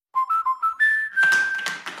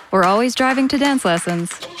We're always driving to dance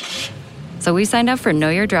lessons. So we signed up for Know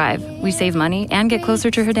Your Drive. We save money and get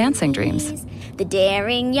closer to her dancing dreams. The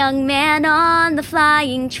daring young man on the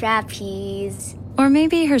flying trapeze. Or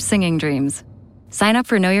maybe her singing dreams. Sign up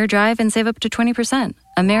for Know Your Drive and save up to 20%.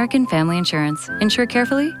 American Family Insurance. Insure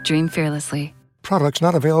carefully, dream fearlessly. Products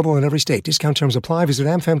not available in every state. Discount terms apply. Visit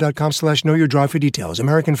amfam.com/knowyourdrive for details.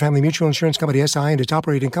 American Family Mutual Insurance Company S.I. and its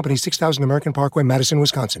operating company 6000 American Parkway, Madison,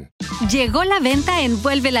 Wisconsin. Llegó la venta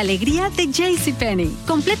Envuelve la Alegría de JCPenney.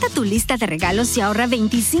 Completa tu lista de regalos y ahorra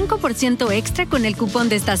 25% extra con el cupón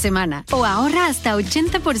de esta semana. O ahorra hasta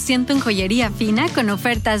 80% en joyería fina con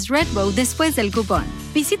ofertas Redbow después del cupón.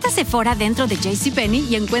 Visita Sephora dentro de JCPenney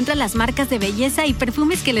y encuentra las marcas de belleza y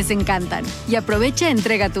perfumes que les encantan. Y aprovecha y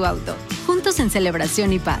entrega tu auto. Juntos en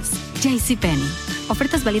celebración y paz. JCPenney.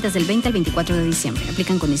 Ofertas válidas del 20 al 24 de diciembre.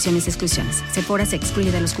 Aplican condiciones y exclusiones. Sephora se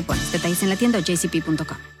excluye de los cupones. Detalles en la tienda o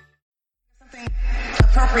jcp.com.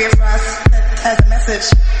 Appropriate for us as a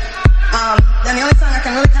message. And the only song I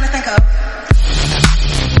can really kind of think of.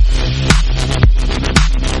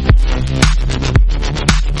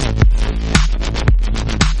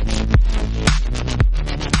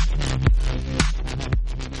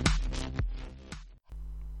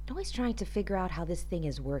 Always trying to figure out how this thing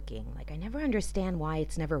is working. Like, I never understand why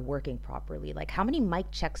it's never working properly. Like, how many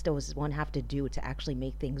mic checks does one have to do to actually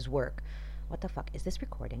make things work? What the fuck? Is this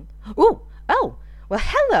recording? Ooh! Oh! Well,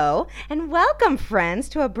 hello, and welcome, friends,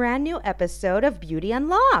 to a brand new episode of Beauty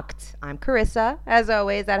Unlocked. I'm Carissa. As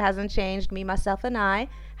always, that hasn't changed. Me, myself, and I.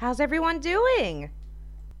 How's everyone doing?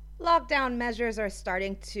 Lockdown measures are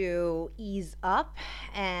starting to ease up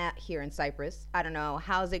here in Cyprus. I don't know.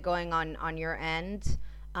 How's it going on your end?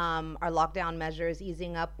 Are lockdown measures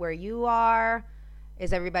easing up where you are?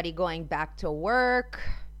 Is everybody going back to work?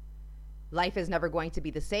 Life is never going to be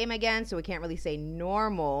the same again, so we can't really say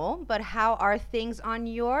normal. But how are things on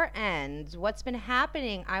your end? What's been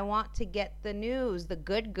happening? I want to get the news, the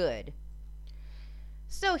good.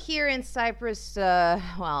 So here in Cyprus, well,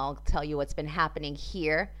 I'll tell you what's been happening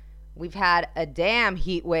here. We've had a damn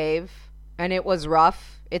heat wave, and it was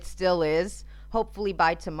rough. It still is. Hopefully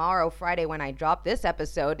by tomorrow, Friday, when I drop this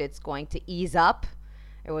episode, it's going to ease up.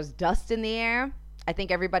 It was dust in the air. I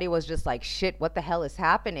think everybody was just like, shit, what the hell is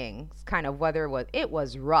happening? It's kind of weather it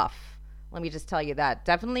was rough. Let me just tell you that.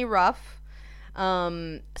 Definitely rough.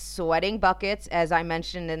 Sweating buckets, as I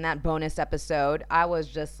mentioned in that bonus episode. I was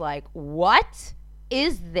just like, what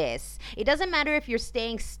is this? It doesn't matter if you're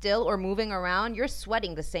staying still or moving around, you're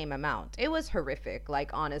sweating the same amount. It was horrific,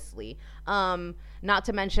 like, honestly. Not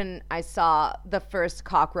to mention, I saw the first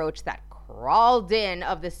cockroach that crawled in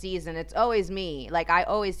of the season. It's always me. Like, I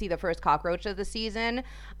always see the first cockroach of the season,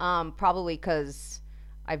 probably because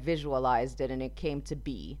I visualized it and it came to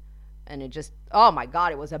be. And it just, oh my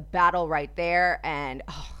God, it was a battle right there. And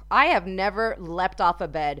I have never leapt off a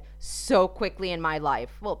bed so quickly in my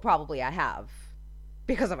life. Well, probably I have,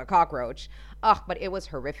 because of a cockroach. But it was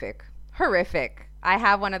horrific. I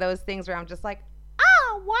have one of those things where I'm just like,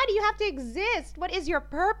 why do you have to exist? What is your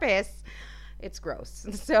purpose? It's gross.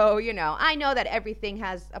 So, I know that everything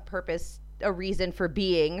has a purpose, a reason for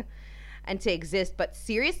being and to exist. But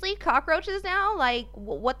seriously, cockroaches now? Like,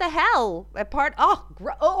 what the hell?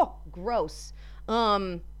 Gross.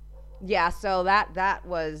 Yeah, so that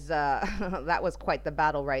was that was quite the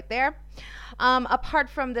battle right there. Apart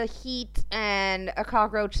from the heat and a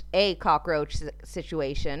cockroach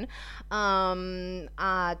situation,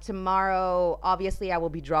 tomorrow, obviously, I will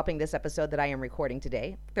be dropping this episode that I am recording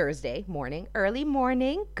today, Thursday morning, early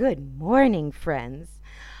morning. Good morning, friends.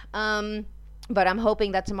 But I'm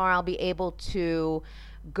hoping that tomorrow I'll be able to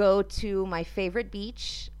go to my favorite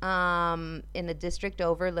beach in the district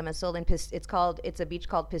over Limassol. It's a beach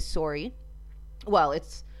called Pisori. Well,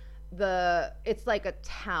 it's like a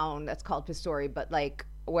town that's called Pisori, but like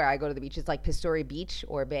where I go to the beach, it's like Pisori Beach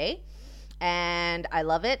or Bay. And I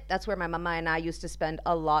love it. That's where my mama and I used to spend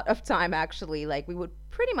a lot of time, actually. Like, we would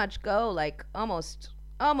pretty much go like almost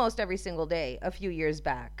every single day a few years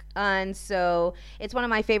back. And so it's one of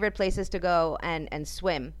my favorite places to go and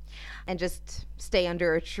swim and just stay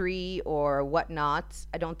under a tree or whatnot.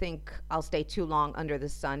 I don't think I'll stay too long under the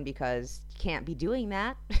sun because you can't be doing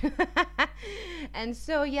that. And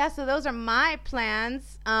so, yeah, so those are my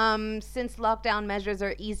plans. Since lockdown measures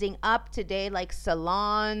are easing up today, like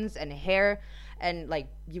salons and hair and like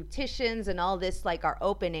beauticians and all this like are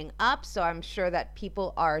opening up. So I'm sure that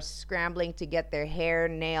people are scrambling to get their hair,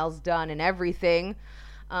 nails done and everything.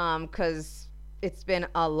 'Cause it's been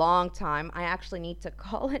a long time. I actually need to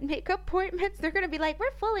call and make appointments. They're going to be like,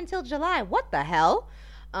 we're full until July. What the hell?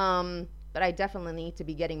 But I definitely need to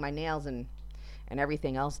be getting my nails and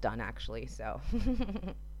everything else done, actually. So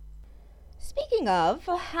Speaking of,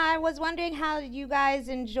 I was wondering how you guys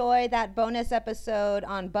enjoy that bonus episode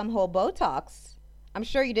on bumhole Botox. I'm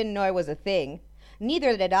sure you didn't know it was a thing.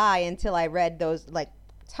 Neither did I until I read those, like,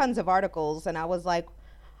 tons of articles, and I was like,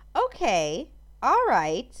 okay, all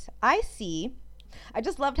right, I see. I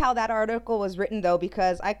just loved how that article was written, though,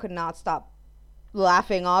 because I could not stop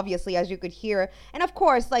laughing, obviously, as you could hear. And of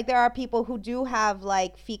course, like, there are people who do have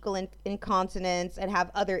like fecal incontinence and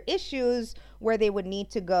have other issues where they would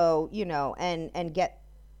need to go, and get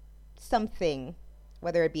something,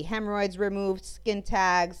 whether it be hemorrhoids removed, skin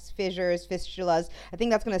tags, fissures, fistulas. I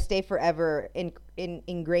think that's going to stay forever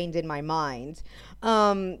ingrained in my mind,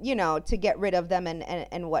 to get rid of them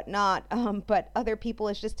and whatnot. But other people,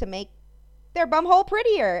 it's just to make their bumhole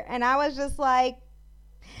prettier. And I was just like,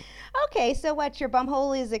 okay, so what, your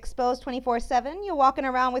bumhole is exposed 24/7? You're walking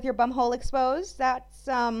around with your bumhole exposed? That's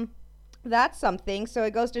something. So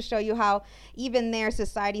it goes to show you how even their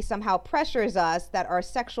society somehow pressures us that our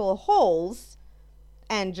sexual holes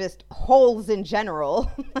and just holes in general,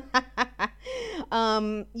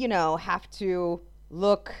 have to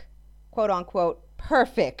look, quote unquote,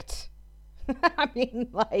 perfect. I mean,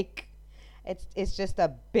 like, it's just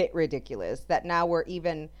a bit ridiculous that now we're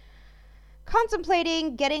even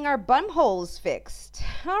contemplating getting our bum holes fixed.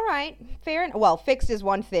 All right, fair enough. Well, fixed is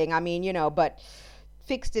one thing. I mean, but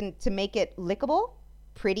fixed to make it lickable,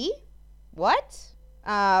 pretty. What?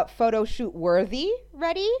 Photo shoot worthy,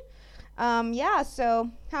 ready? Yeah,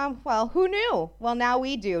 so, well, who knew? Well, now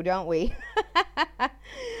we do, don't we?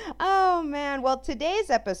 Oh, man. Well, today's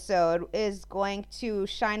episode is going to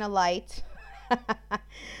shine a light.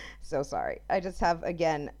 So sorry. I just have,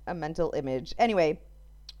 again, a mental image. Anyway,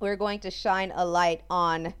 we're going to shine a light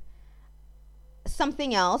on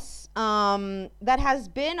something else that has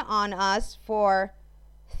been on us for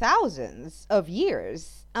thousands of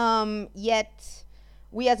years. Yet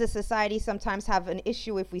we as a society sometimes have an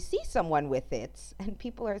issue if we see someone with it. And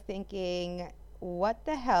people are thinking, what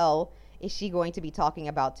the hell is she going to be talking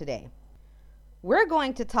about today? We're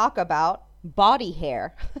going to talk about body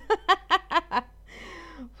hair.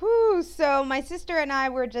 Whew, so my sister and I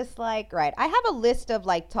were just like, right, I have a list of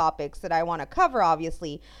like topics that I want to cover,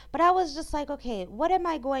 obviously, but I was just like, okay, what am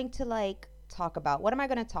I going to like talk about? What am I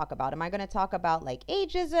going to talk about? Am I going to talk about like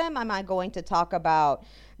ageism? Am I going to talk about,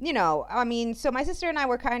 so my sister and I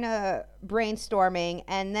were kind of brainstorming,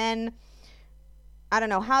 and then I don't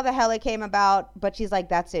know how the hell it came about, but she's like,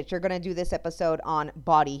 that's it. You're going to do this episode on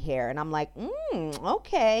body hair. And I'm like,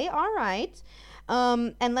 okay, all right.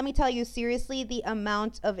 And let me tell you, seriously, the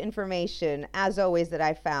amount of information, as always, that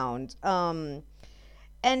I found, and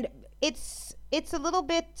it's a little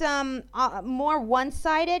bit more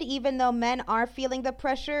one-sided, even though men are feeling the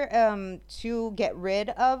pressure to get rid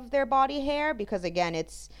of their body hair, because again,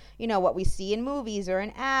 it's what we see in movies or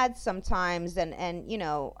in ads sometimes, and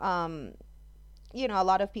a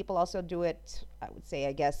lot of people also do it. I would say,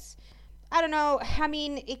 I guess, I don't know. I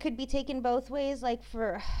mean, it could be taken both ways, like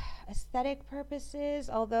for aesthetic purposes,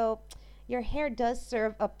 although your hair does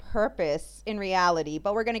serve a purpose in reality,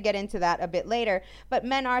 but we're going to get into that a bit later. But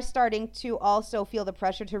men are starting to also feel the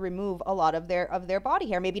pressure to remove a lot of their body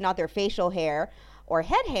hair, maybe not their facial hair or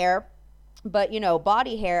head hair, but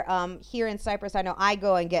body hair. Here in Cyprus, I know I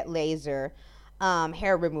go and get laser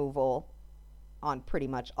hair removal on pretty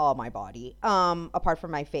much all my body, apart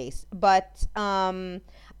from my face. But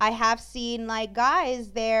I have seen like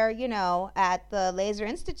guys there, at the Laser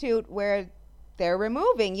Institute where they're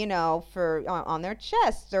removing, for on their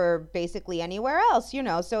chest or basically anywhere else,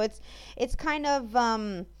 So it's kind of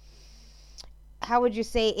how would you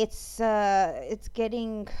say, it's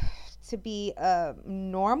getting to be a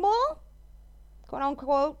normal, quote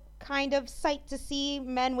unquote, kind of sight to see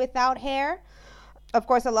men without hair. Of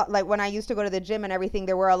course, a lot, like when I used to go to the gym and everything,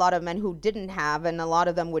 there were a lot of men who didn't have, and a lot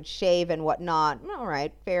of them would shave and whatnot. All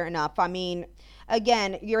right, fair enough. I mean,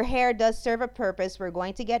 again, your hair does serve a purpose. We're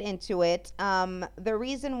going to get into it. The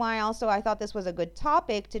reason why also I thought this was a good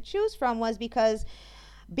topic to choose from was because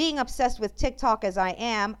being obsessed with TikTok as I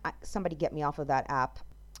am, somebody get me off of that app.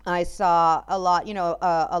 I saw a lot,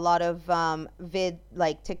 a lot of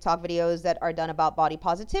TikTok videos that are done about body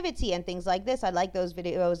positivity and things like this. I like those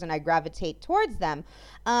videos and I gravitate towards them.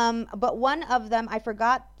 But one of them, I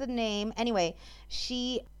forgot the name. Anyway,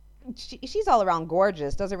 she's all around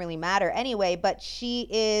gorgeous. Doesn't really matter anyway, but she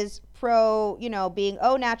is pro, being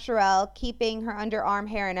au naturel, keeping her underarm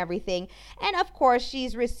hair and everything. And of course,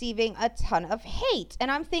 she's receiving a ton of hate. And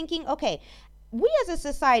I'm thinking, okay, we as a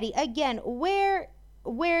society, again, why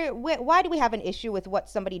do we have an issue with what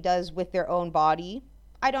somebody does with their own body?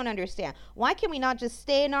 I don't understand. Why can we not just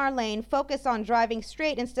stay in our lane, focus on driving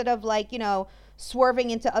straight instead of like, swerving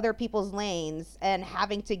into other people's lanes and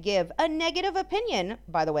having to give a negative opinion,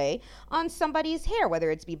 by the way, on somebody's hair, whether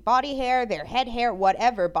it's be body hair, their head hair,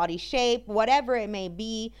 whatever, body shape, whatever it may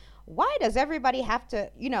be. Why does everybody have to,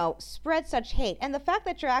 spread such hate? And the fact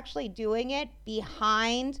that you're actually doing it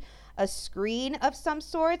behind a screen of some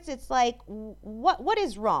sorts, it's like, what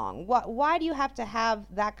is wrong? Why do you have to have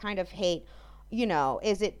that kind of hate?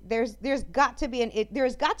 Is it there's got to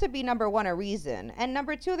be number one, a reason, and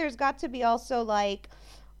number two, there's got to be also like,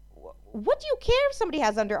 what do you care if somebody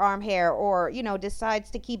has underarm hair or decides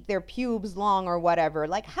to keep their pubes long or whatever?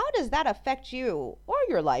 Like, how does that affect you or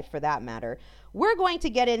your life for that matter? We're going to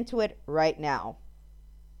get into it right now.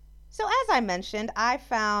 So as I mentioned, I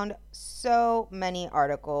found so many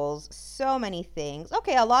articles, so many things.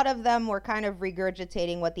 Okay, a lot of them were kind of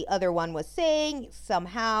regurgitating what the other one was saying,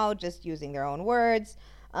 somehow just using their own words.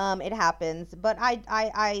 It happens, but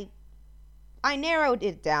I narrowed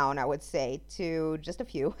it down, I would say, to just a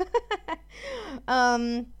few.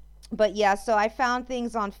 But yeah, so I found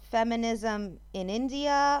things on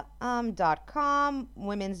feminisminindia.com,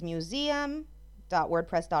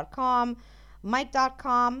 womensmuseum.wordpress.com,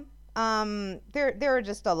 Mike.com. There are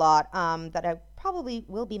just a lot that I probably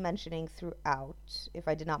will be mentioning throughout if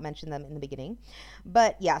I did not mention them in the beginning.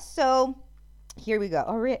 But yeah, so here we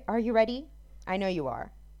go. Are you ready? I know you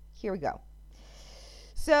are. Here we go.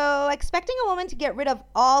 So expecting a woman to get rid of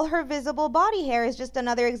all her visible body hair is just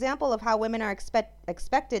another example of how women are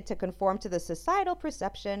expected to conform to the societal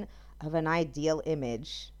perception of an ideal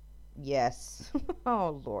image. Yes.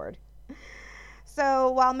 Oh, Lord.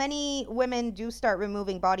 So while many women do start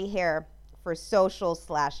removing body hair for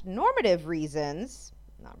social/normative reasons,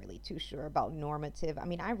 not really too sure about normative. I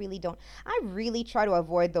mean, I really try to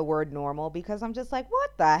avoid the word normal because I'm just like,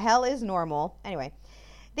 what the hell is normal? Anyway,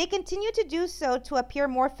 they continue to do so to appear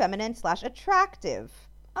more feminine/attractive.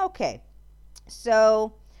 Okay,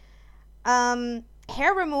 so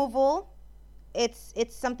hair removal, it's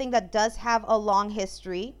something that does have a long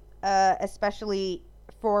history, especially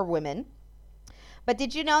for women. But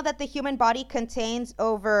did you know that the human body contains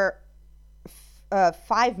over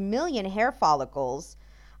 5 million hair follicles?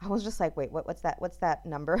 I was just like, wait, what's that? What's that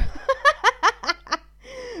number?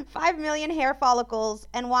 5 million hair follicles.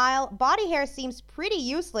 And while body hair seems pretty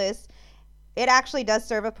useless, it actually does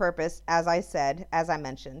serve a purpose, as I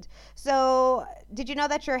mentioned. So did you know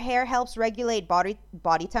that your hair helps regulate body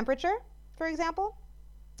temperature, for example?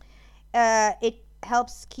 It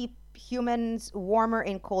helps keep humans warmer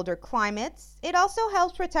in colder climates. It also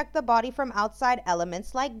helps protect the body from outside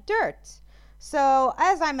elements like dirt. So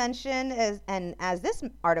as I mentioned, as this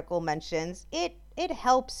article mentions, it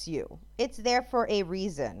helps you. It's there for a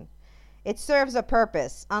reason. It serves a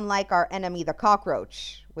purpose, unlike our enemy, the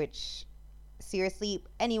cockroach, which seriously,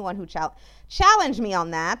 anyone who challenge me on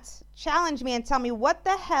that, challenge me and tell me what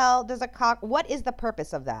the hell does what is the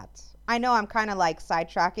purpose of that? I know I'm kind of like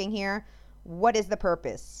sidetracking here. What is the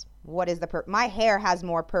purpose? My hair has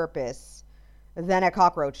more purpose than a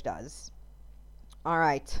cockroach does. All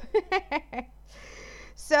right.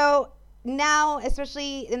 So now,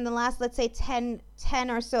 especially in the last, let's say 10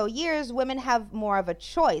 or so years, women have more of a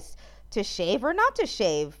choice to shave or not to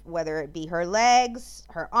shave, whether it be her legs,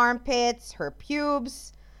 her armpits, her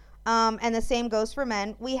pubes. And the same goes for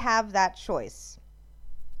men. We have that choice.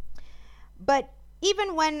 But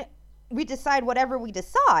even when we decide whatever we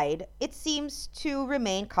decide, it seems to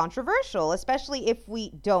remain controversial, especially if we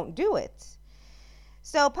don't do it.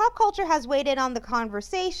 So pop culture has weighed in on the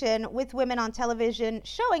conversation, with women on television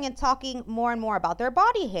showing and talking more and more about their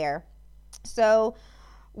body hair. So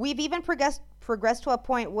we've even progressed to a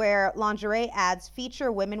point where lingerie ads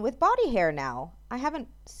feature women with body hair now. I haven't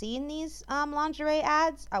seen these lingerie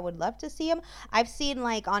ads. I would love to see them. I've seen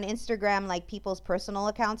like on Instagram, like people's personal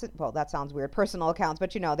accounts. Well, that sounds weird, personal accounts,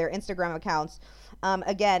 but their Instagram accounts.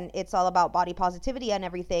 Again, it's all about body positivity and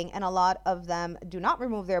everything. And a lot of them do not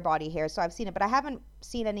remove their body hair. So I've seen it, but I haven't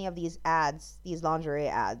seen any of these ads, these lingerie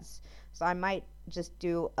ads. So I might just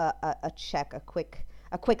do a check, a quick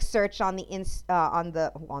search on the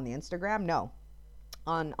Instagram. No,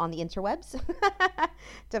 on the interwebs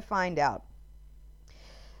to find out.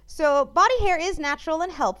 So body hair is natural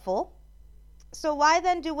and helpful. So why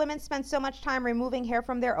then do women spend so much time removing hair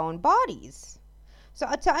from their own bodies? So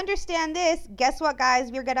to understand this, guess what,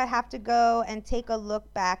 guys? We're going to have to go and take a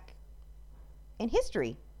look back in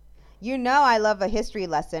history. I love a history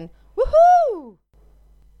lesson. Woohoo!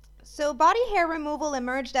 So body hair removal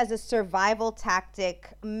emerged as a survival tactic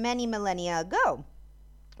many millennia ago.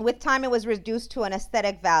 With time, it was reduced to an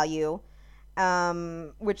aesthetic value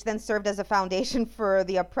which then served as a foundation for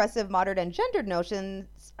the oppressive, modern, and gendered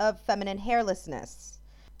notions of feminine hairlessness.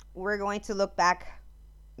 We're going to look back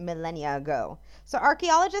millennia ago. So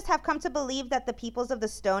archaeologists have come to believe that the peoples of the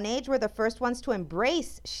Stone Age were the first ones to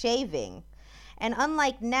embrace shaving. And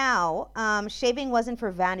unlike now, shaving wasn't for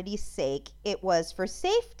vanity's sake, it was for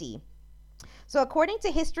safety. So according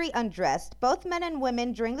to History Undressed, both men and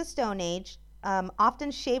women during the Stone Age often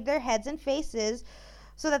shaved their heads and faces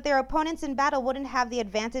so that their opponents in battle wouldn't have the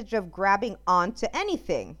advantage of grabbing onto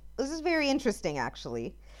anything. This is very interesting,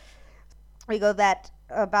 actually. We go that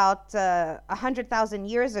about 100,000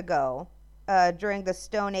 years ago, during the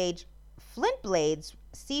Stone Age, flint blades,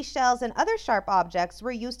 seashells, and other sharp objects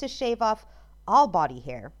were used to shave off all body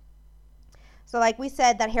hair. So like we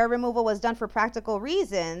said, that hair removal was done for practical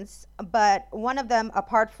reasons, but one of them,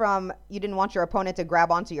 apart from you didn't want your opponent to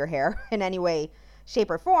grab onto your hair in any way,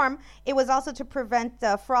 shape, or form, it was also to prevent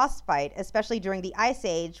frostbite, especially during the Ice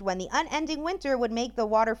Age, when the unending winter would make the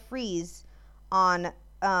water freeze on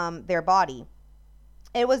their body.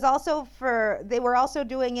 It was also they were also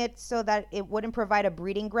doing it so that it wouldn't provide a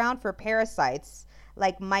breeding ground for parasites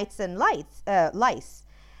like mites and lice.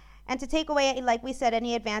 And to take away, like we said,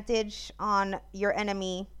 any advantage on your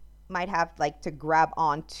enemy might have like to grab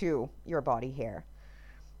onto your body hair.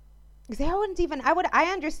 Because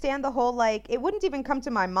I understand the whole, like, it wouldn't even come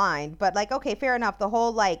to my mind, but like, okay, fair enough. The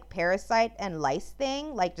whole like parasite and lice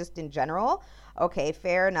thing, like just in general. Okay,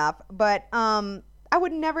 fair enough. But, I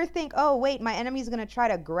would never think, oh, wait, my enemy's going to try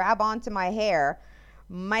to grab onto my hair.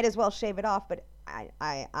 Might as well shave it off. But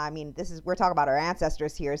I mean, we're talking about our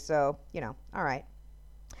ancestors here. So, all right.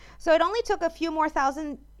 So it only took a few more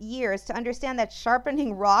thousand years to understand that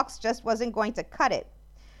sharpening rocks just wasn't going to cut it.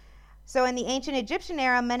 So in the ancient Egyptian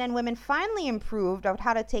era, men and women finally improved on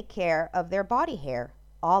how to take care of their body hair,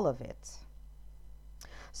 all of it.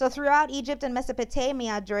 So throughout Egypt and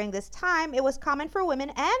Mesopotamia during this time, it was common for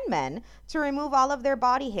women and men to remove all of their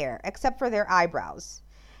body hair, except for their eyebrows.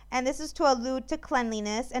 And this is to allude to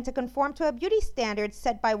cleanliness and to conform to a beauty standard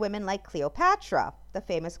set by women like Cleopatra, the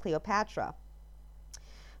famous Cleopatra.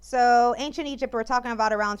 So ancient Egypt, we're talking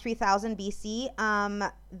about around 3000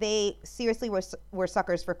 BC. They seriously were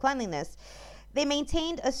suckers for cleanliness. They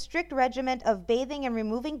maintained a strict regimen of bathing and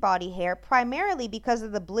removing body hair, primarily because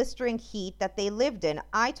of the blistering heat that they lived in.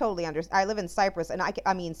 I totally understand. I live in Cyprus, and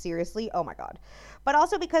I mean, seriously, oh my God. But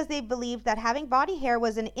also because they believed that having body hair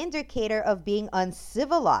was an indicator of being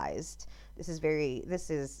uncivilized. This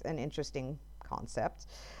is an interesting concept.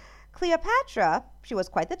 Cleopatra, she was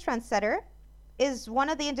quite the trendsetter, is one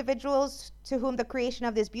of the individuals to whom the creation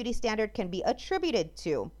of this beauty standard can be attributed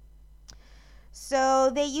to. So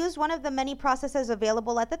they used one of the many processes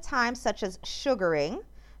available at the time, such as sugaring,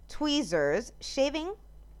 tweezers, shaving,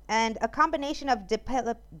 and a combination of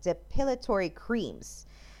depilatory creams.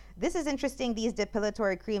 This is interesting. These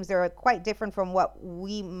depilatory creams, they're quite different from what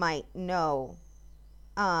we might know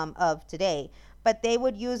of today. But they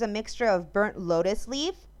would use a mixture of burnt lotus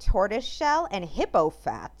leaf, tortoise shell, and hippo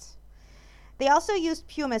fat. They also used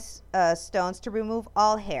pumice stones to remove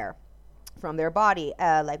all hair from their body,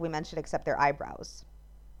 like we mentioned, except their eyebrows.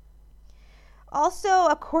 Also,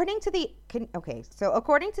 according to the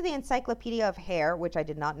Encyclopedia of Hair, which I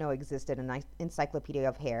did not know existed, an Encyclopedia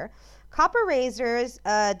of Hair, copper razors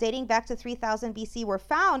dating back to 3000 BC were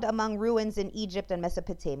found among ruins in Egypt and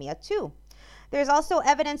Mesopotamia too. There's also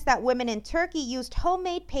evidence that women in Turkey used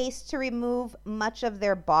homemade paste to remove much of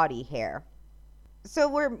their body hair. So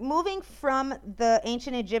we're moving from the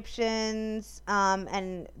ancient Egyptians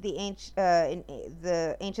and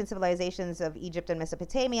the ancient civilizations of Egypt and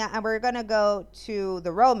Mesopotamia, and we're going to go to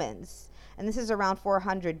the Romans, and this is around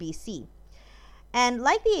 400 BC. And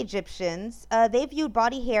like the Egyptians, they viewed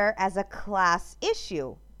body hair as a class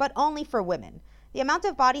issue, but only for women. The amount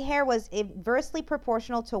of body hair was inversely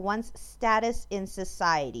proportional to one's status in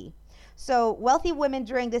society. So wealthy women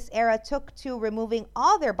during this era took to removing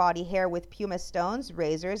all their body hair with pumice stones,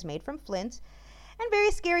 razors made from flint, and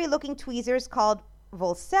very scary looking tweezers called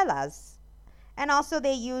volsellas. And also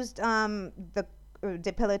they used the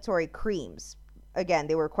depilatory creams. Again,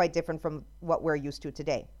 they were quite different from what we're used to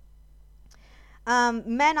today.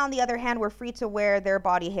 Men, on the other hand, were free to wear their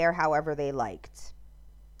body hair however they liked.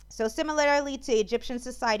 So similarly to Egyptian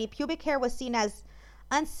society, pubic hair was seen as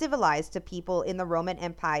uncivilized to people in the Roman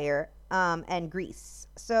Empire and Greece.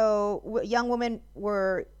 So young women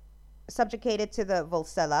were subjugated to the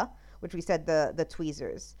volsella, which we said the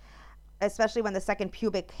tweezers, especially when the second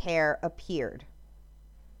pubic hair appeared.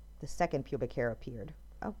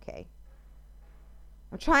 Okay.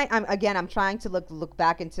 I'm trying to look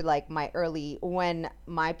back into like my early, when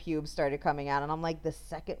my pubes started coming out, and I'm like,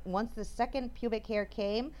 once the second pubic hair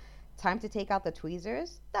came, time to take out the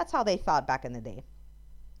tweezers. That's how they thought back in the day.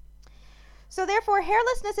 So therefore,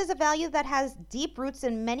 hairlessness is a value that has deep roots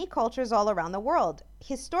in many cultures all around the world.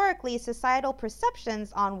 Historically, societal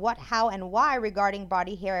perceptions on what, how, and why regarding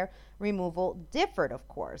body hair removal differed, of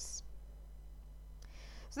course.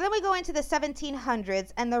 So then we go into the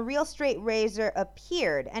 1700s, and the real straight razor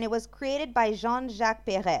appeared, and it was created by Jean-Jacques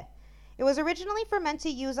Perret. It was originally for men to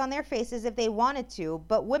use on their faces if they wanted to,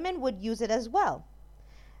 but women would use it as well.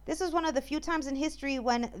 This was one of the few times in history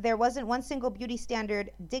when there wasn't one single beauty standard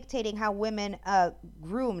dictating how women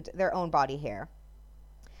groomed their own body hair.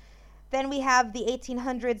 Then we have the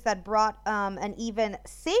 1800s that brought an even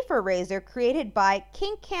safer razor created by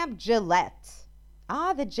King Camp Gillette.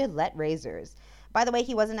 Ah, the Gillette razors. By the way,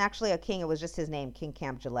 he wasn't actually a king. It was just his name, King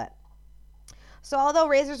Camp Gillette. So although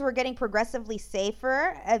razors were getting progressively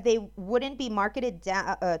safer, they wouldn't be marketed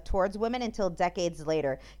towards women until decades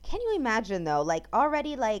later. Can you imagine, though, like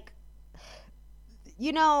already, like,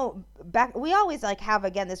 you know, back, we always like have,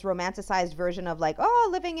 again, this romanticized version of like, oh,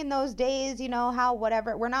 living in those days, you know, how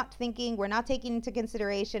whatever. We're not taking into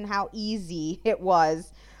consideration how easy it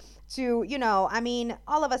was to, you know, I mean,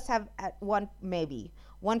 all of us have at one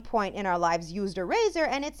point in our lives used a razor,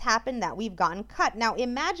 and it's happened that we've gotten cut. Now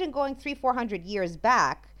imagine going 300-400 years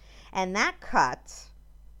back, and that cut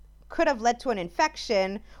could have led to an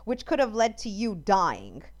infection, which could have led to you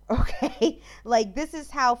dying. Okay, like this is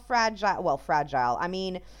how fragile. I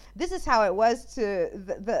mean, this is how it was to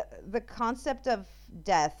the concept of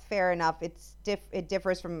death. Fair enough, it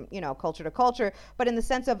differs from, you know, culture to culture, but in the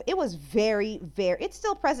sense of it was very, very, it's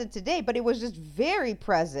still present today, but it was just very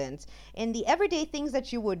present in the everyday things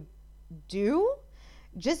that you would do.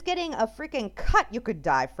 Just getting a freaking cut, you could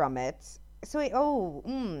die from it. So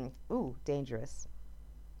dangerous.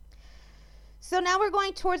 So now we're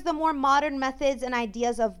going towards the more modern methods and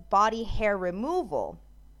ideas of body hair removal.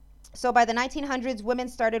 So by the 1900s, women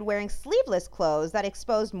started wearing sleeveless clothes that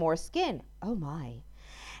exposed more skin. Oh my.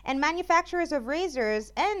 And manufacturers of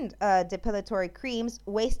razors and depilatory creams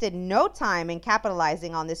wasted no time in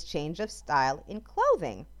capitalizing on this change of style in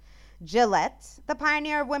clothing. Gillette, the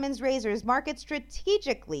pioneer of women's razors, markets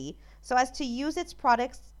strategically so as to use its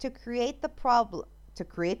products to create the problem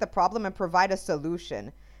and provide a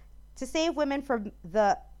solution to save women from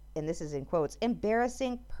the, and this is in quotes,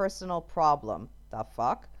 embarrassing personal problem. The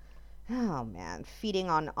fuck? Oh man, feeding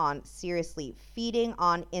on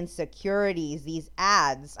insecurities, these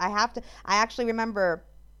ads. I actually remember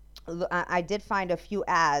I did find a few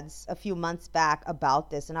ads a few months back about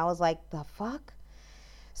this, and I was like, the fuck?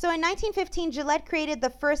 So in 1915, Gillette created the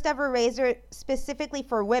first ever razor specifically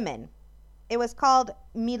for women. It was called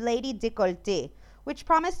Milady Décolleté, which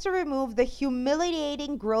promised to remove the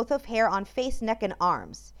humiliating growth of hair on face, neck, and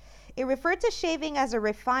arms. It referred to shaving as a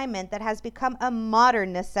refinement that has become a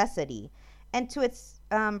modern necessity, and to its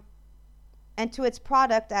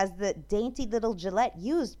product as the dainty little Gillette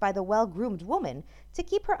used by the well-groomed woman to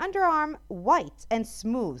keep her underarm white and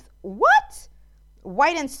smooth. What?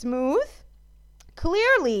 White and smooth?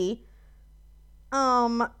 Clearly,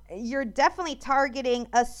 you're definitely targeting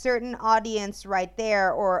a certain audience right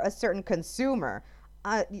there, or a certain consumer.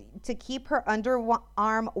 To keep her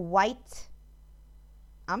underarm white.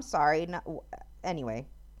 I'm sorry. Anyway,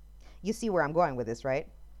 you see where I'm going with this, right?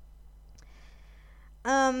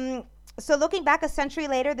 So looking back a century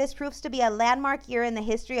later, this proves to be a landmark year in the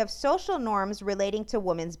history of social norms relating to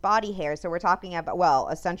women's body hair. So we're talking about, well,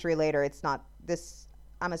 a century later. It's not this.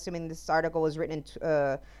 I'm assuming this article was written in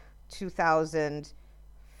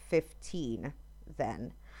 2015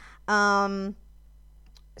 then.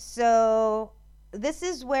 So this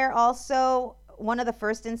is where also one of the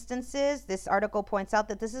first instances, this article points out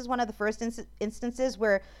that this is one of the first instances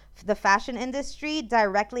where the fashion industry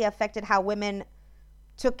directly affected how women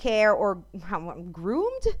took care or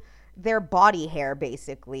groomed their body hair,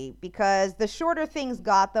 basically, because the shorter things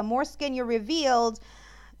got, the more skin you revealed,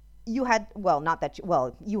 you had,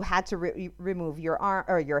 you had to remove your arm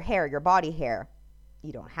or your hair, your body hair.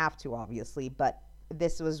 You don't have to, obviously, but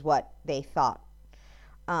this was what they thought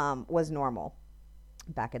was normal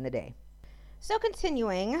back in the day. So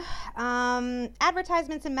continuing,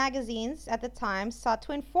 advertisements in magazines at the time sought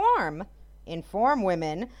to inform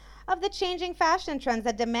women of the changing fashion trends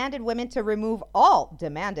that demanded women to remove all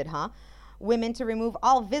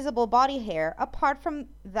visible body hair apart from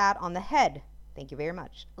that on the head. Thank you very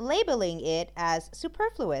much. Labeling it as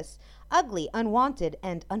superfluous, ugly, unwanted,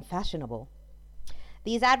 and unfashionable.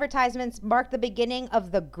 These advertisements marked the beginning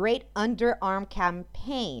of the Great Underarm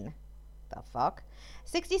Campaign. The fuck?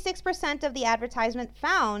 66% of the advertisement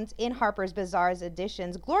found in Harper's Bazaar's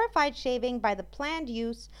editions glorified shaving by the planned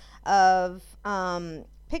use of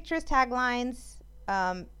pictures, taglines,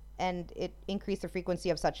 and it increased the frequency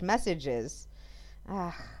of such messages.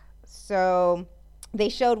 So they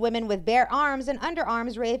showed women with bare arms and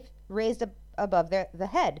underarms raised above the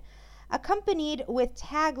head, accompanied with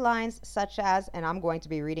taglines such as, and I'm going to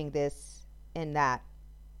be reading this in that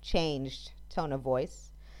changed tone of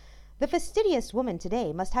voice, "The fastidious woman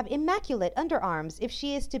today must have immaculate underarms if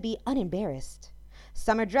she is to be unembarrassed.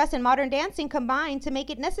 Summer dress and modern dancing combine to make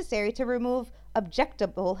it necessary to remove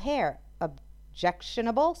objectionable hair.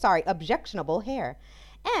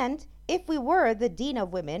 And if we were the dean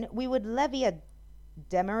of women, we would levy a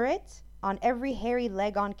demerit on every hairy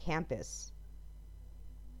leg on campus."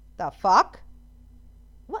 The fuck?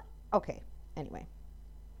 What? Okay, anyway.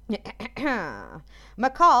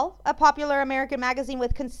 McCall, a popular American magazine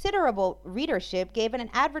with considerable readership, gave an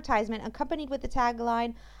advertisement accompanied with the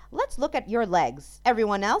tagline, "Let's look at your legs.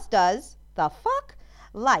 Everyone else does." The fuck?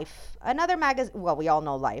 Life, another magazine, well, we all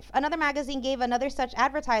know Life. Another magazine gave another such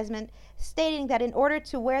advertisement stating that in order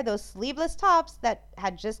to wear those sleeveless tops that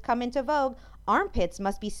had just come into vogue, armpits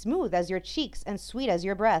must be smooth as your cheeks and sweet as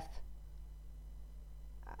your breath.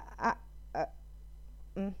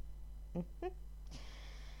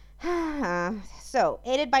 So,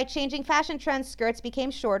 aided by changing fashion trends, skirts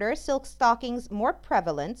became shorter, silk stockings more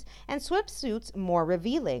prevalent, and swimsuits more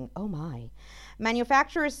revealing. Oh my.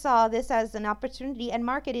 Manufacturers saw this as an opportunity and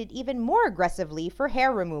marketed even more aggressively for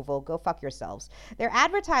hair removal. Go fuck yourselves. Their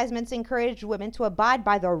advertisements encouraged women to abide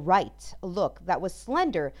by the right look that was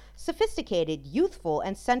slender, sophisticated, youthful,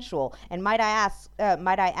 and sensual. And might I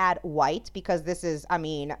add white, because this is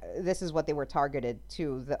what they were targeted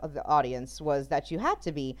to the audience, was that you had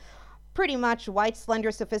to be pretty much white,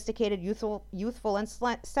 slender, sophisticated, youthful, and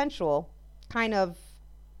sensual, kind of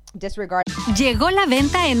disregard. Llegó la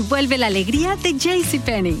venta Envuelve la Alegría de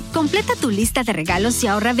JCPenney. Completa tu lista de regalos y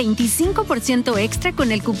ahorra 25% extra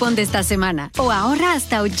con el cupón de esta semana. O ahorra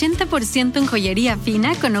hasta 80% en joyería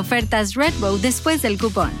fina con ofertas Red Row después del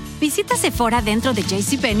cupón. Visita Sephora dentro de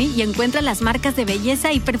JCPenney y encuentra las marcas de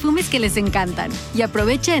belleza y perfumes que les encantan. Y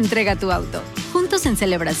aprovecha entrega tu auto. Juntos en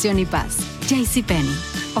celebración y paz. JCPenney.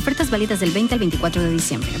 Ofertas válidas del 20 al 24 de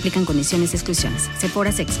diciembre. Aplican condiciones y exclusiones.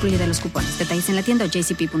 Sephora se excluye de los cupones. Detalles en la tienda o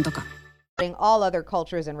jcp.com. All other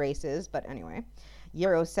cultures and races, but anyway.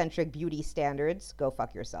 Eurocentric beauty standards, go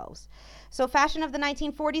fuck yourselves. So fashion of the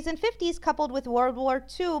 1940s and 50s coupled with World War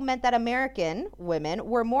II meant that American women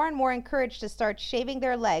were more and more encouraged to start shaving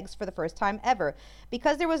their legs for the first time ever.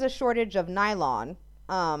 Because there was a shortage of nylon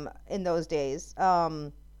in those days,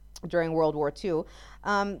 during World War II,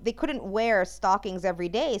 they couldn't wear stockings every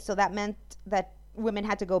day, so that meant that women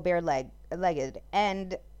had to go bare-legged.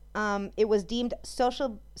 And it was deemed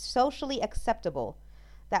socially acceptable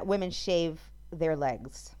that women shave their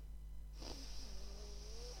legs.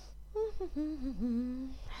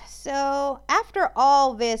 So after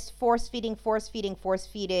all this force-feeding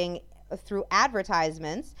through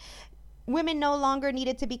advertisements, women no longer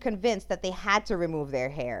needed to be convinced that they had to remove their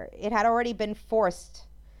hair. It had already been forced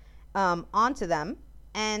onto them.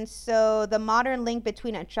 And so the modern link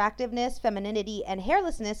between attractiveness, femininity, and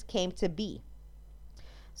hairlessness came to be.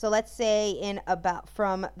 So let's say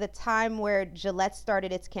from the time where Gillette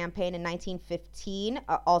started its campaign in 1915,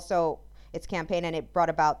 also its campaign, and it brought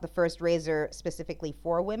about the first razor specifically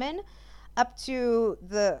for women, up to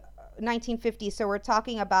the 1950s. So we're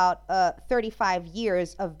talking about 35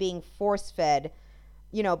 years of being force-fed,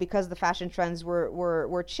 because the fashion trends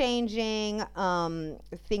were changing,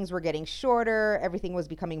 things were getting shorter, everything was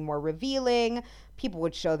becoming more revealing, people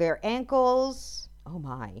would show their ankles. Oh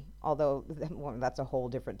my, although that's a whole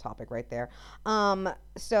different topic right there.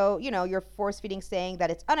 So, you're force-feeding saying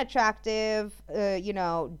that it's unattractive,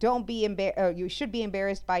 don't be you should be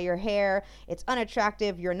embarrassed by your hair, it's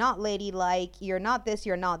unattractive, you're not ladylike, you're not this,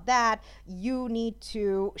 you're not that, you need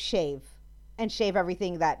to shave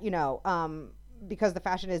everything that, because the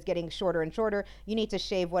fashion is getting shorter and shorter, you need to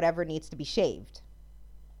shave whatever needs to be shaved.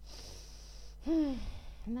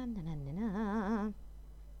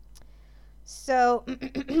 So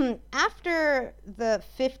after the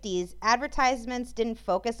 50s, advertisements didn't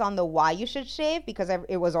focus on the why you should shave because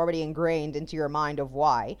it was already ingrained into your mind of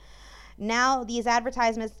why. Now these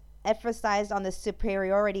advertisements emphasized on the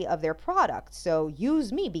superiority of their product. So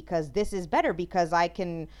use me because this is better, because I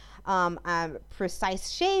can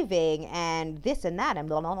precise shaving and this and that and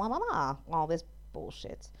blah, blah, blah, blah, blah. All this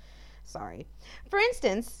bullshit. Sorry. For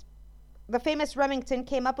instance, the famous Remington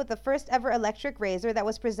came up with the first ever electric razor that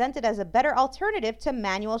was presented as a better alternative to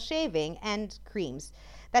manual shaving and creams.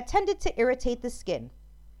 that tended to irritate the skin.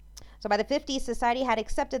 So by the 50s, society had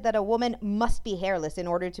accepted that a woman must be hairless in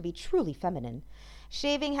order to be truly feminine.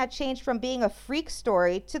 Shaving had changed from being a freak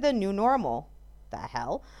story to the new normal. The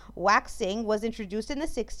hell? Waxing was introduced in the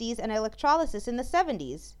 60s and electrolysis in the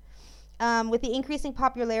 70s. With the increasing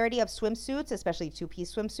popularity of swimsuits, especially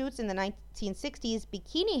two-piece swimsuits in the 1960s,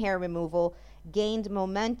 bikini hair removal gained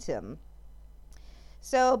momentum.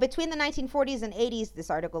 So between the 1940s and 80s, this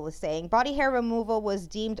article is saying, body hair removal was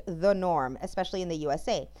deemed the norm, especially in the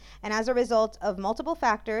USA. And as a result of multiple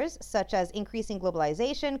factors, such as increasing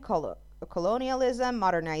globalization, colonialism,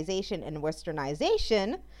 modernization, and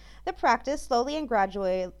westernization, the practice slowly and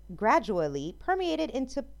gradually permeated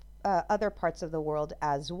into other parts of the world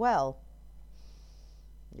as well.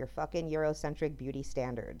 Your fucking Eurocentric beauty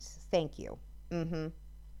standards. Thank you.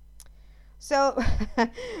 So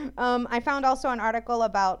I found also an article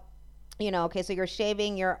about, okay, so you're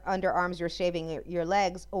shaving your underarms, you're shaving your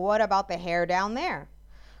legs. What about the hair down there?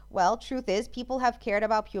 Well, truth is, people have cared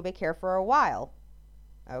about pubic hair for a while.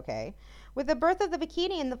 Okay. With the birth of the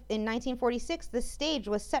bikini in 1946, the stage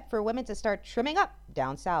was set for women to start trimming up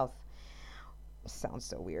down south. Sounds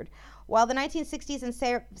so weird. While the 1960s and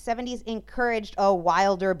 70s encouraged a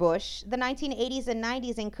wilder bush, the 1980s and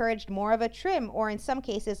 90s encouraged more of a trim, or in some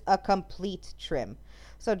cases, a complete trim.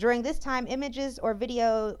 So during this time, images or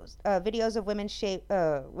videos of women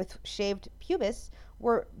with shaved pubis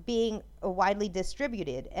were being widely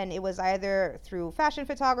distributed, and it was either through fashion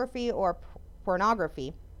photography or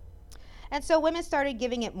pornography. And so women started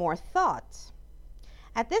giving it more thought.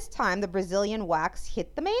 At this time, the Brazilian wax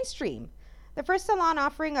hit the mainstream. The first salon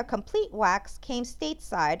offering a complete wax came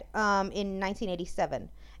stateside in 1987.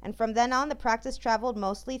 And from then on, the practice traveled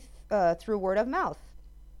mostly through word of mouth.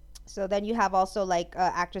 So then you have also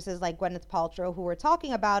actresses like Gwyneth Paltrow who were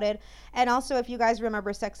talking about it. And also, if you guys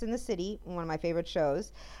remember Sex and the City, one of my favorite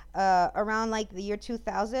shows, around the year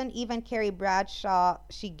 2000, even Carrie Bradshaw,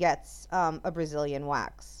 she gets a Brazilian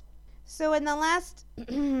wax. So in the last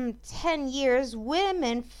 10 years,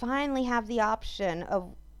 women finally have the option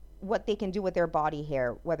of what they can do with their body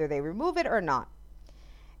hair, whether they remove it or not.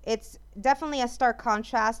 It's definitely a stark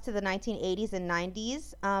contrast to the 1980s and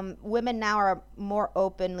 90s. Women now are more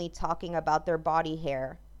openly talking about their body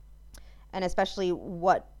hair, and especially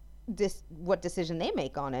what decision they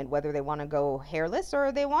make on it, whether they want to go hairless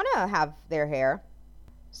or they want to have their hair.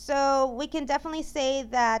 So we can definitely say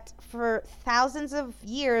that for thousands of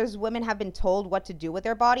years, women have been told what to do with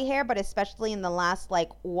their body hair, but especially in the last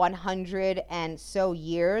 100 and so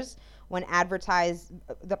years, when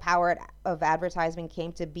the power of advertisement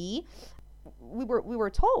came to be, we were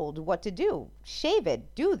told what to do. Shave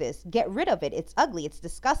it, do this, get rid of it. It's ugly, it's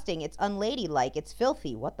disgusting, it's unladylike, it's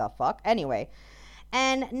filthy. What the fuck? Anyway.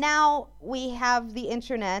 And now we have the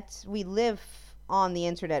internet. We live on the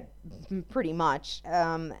internet pretty much,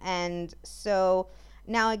 and so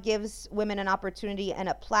now it gives women an opportunity and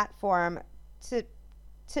a platform to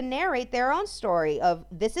narrate their own story of,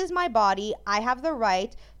 this is my body, I have the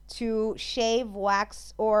right to shave,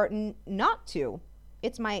 wax, or not to.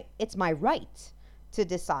 It's my right to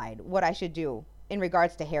decide what I should do in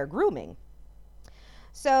regards to hair grooming.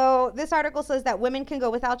 So this article says that women can go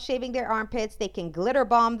without shaving their armpits, they can glitter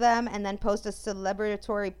bomb them, and then post a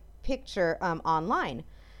celebratory picture online.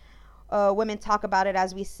 Women talk about it,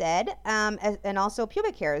 as we said, and also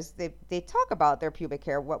pubic hairs. They talk about their pubic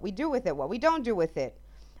hair, what we do with it, what we don't do with it.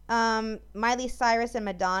 Miley Cyrus and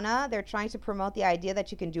Madonna, they're trying to promote the idea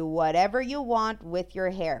that you can do whatever you want with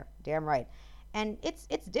your hair. Damn right. And it's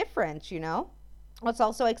different, What's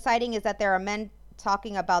also exciting is that there are men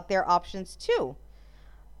talking about their options too.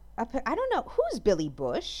 I don't know. Who's Billy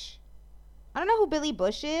Bush? I don't know who Billy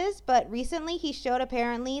Bush is, but recently he showed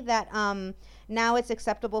apparently that now it's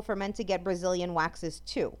acceptable for men to get Brazilian waxes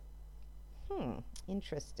too.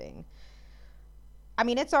 Interesting. I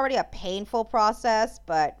mean, it's already a painful process,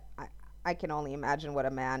 but I can only imagine what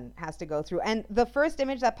a man has to go through. And the first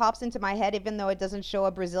image that pops into my head, even though it doesn't show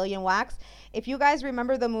a Brazilian wax, if you guys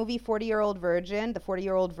remember the movie 40-Year-Old Virgin, the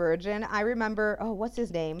 40-Year-Old Virgin, I remember, what's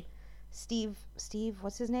his name? Steve,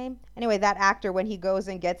 what's his name? Anyway, that actor, when he goes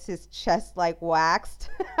and gets his chest waxed,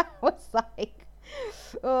 was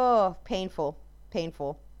painful.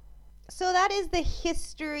 So that is the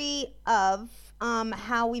history of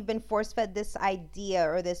how we've been force-fed this idea,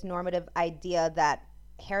 or this normative idea, that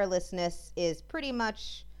hairlessness is pretty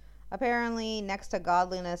much apparently next to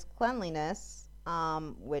godliness, cleanliness,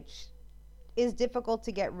 which is difficult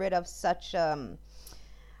to get rid of such a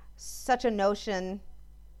notion,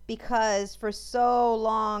 because for so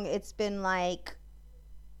long it's been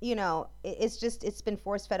it's been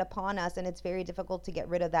force-fed upon us, and it's very difficult to get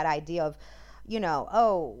rid of that idea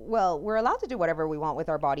oh, well, we're allowed to do whatever we want with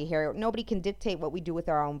our body hair. Nobody can dictate what we do with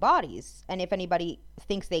our own bodies. And if anybody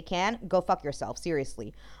thinks they can, go fuck yourself,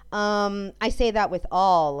 seriously. I say that with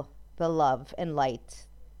all the love and light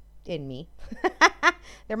in me.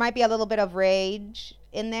 There might be a little bit of rage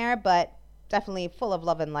in there, but definitely full of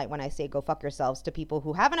love and light when I say go fuck yourselves to people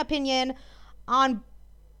who have an opinion on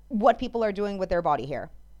what people are doing with their body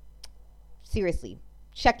hair. Seriously,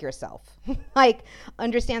 check yourself. Like,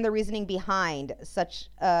 understand the reasoning behind such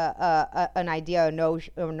an idea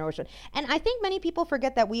or notion. And I think many people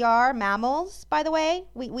forget that we are mammals, by the way.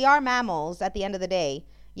 We are mammals at the end of the day.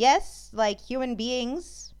 Yes, like human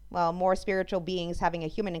beings, well, more spiritual beings having a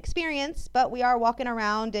human experience, but we are walking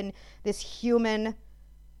around in this human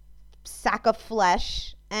sack of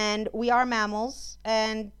flesh, and we are mammals,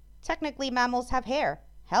 and technically mammals have hair.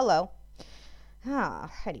 Hello.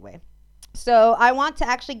 Anyway. So I want to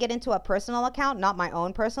actually get into a personal account, not my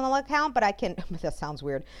own personal account, but I can, that sounds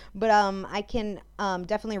weird, but I can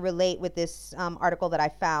definitely relate with this article that I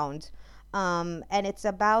found. And it's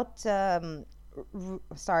about,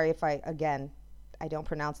 sorry if I don't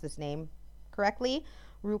pronounce this name correctly,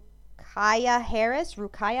 RUQAIYA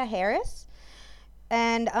Harris.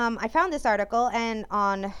 And I found this article and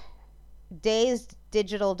on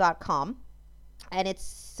dazeddigital.com. And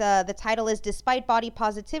it's the title is, Despite Body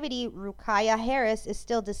Positivity, RUQAIYA Harris is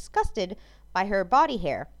Still Disgusted by Her Body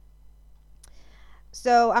Hair.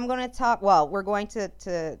 So I'm going to talk, well, we're going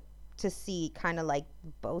to see kind of like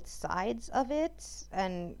both sides of it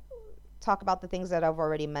and talk about the things that I've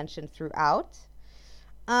already mentioned throughout.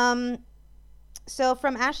 So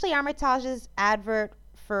from Ashley Armitage's advert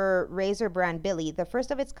for razor brand Billy, the first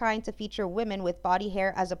of its kind to feature women with body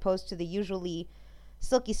hair as opposed to the usually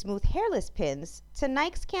silky smooth hairless pins, to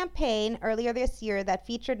Nike's campaign earlier this year that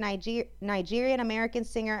featured Nigerian American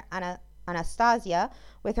singer Anastasia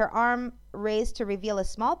with her arm raised to reveal a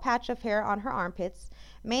small patch of hair on her armpits,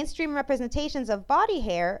 mainstream representations of body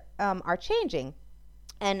hair are changing.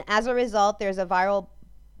 And as a result, there's a viral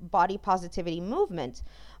body positivity movement.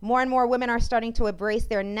 More and more women are starting to embrace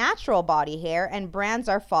their natural body hair, and brands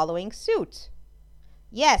are following suit.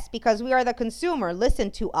 Yes, because we are the consumer. Listen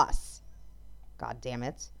to us. God damn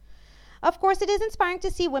it. Of course, it is inspiring to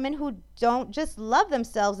see women who don't just love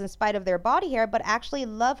themselves in spite of their body hair, but actually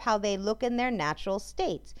love how they look in their natural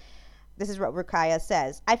state. This is what RUQAIYA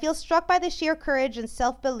says. I feel struck by the sheer courage and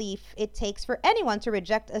self-belief it takes for anyone to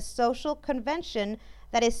reject a social convention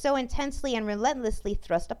that is so intensely and relentlessly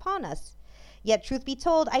thrust upon us. Yet, truth be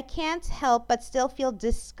told, I can't help but still feel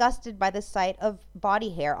disgusted by the sight of body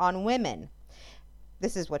hair on women.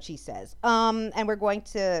 This is what she says. And we're going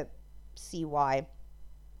to see why.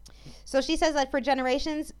 So she says that for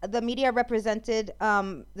generations, the media represented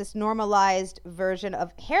this normalized version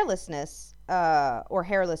of hairlessness or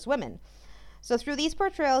hairless women. So through these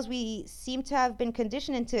portrayals, we seem to have been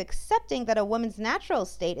conditioned into accepting that a woman's natural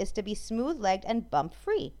state is to be smooth-legged and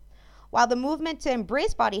bump-free. While the movement to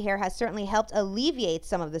embrace body hair has certainly helped alleviate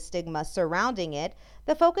some of the stigma surrounding it,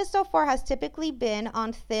 the focus so far has typically been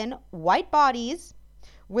on thin, white bodies,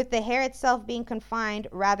 with the hair itself being confined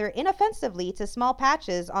rather inoffensively to small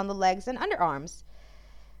patches on the legs and underarms.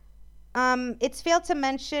 It's failed to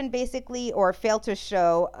mention basically, or failed to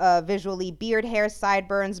show visually, beard hair,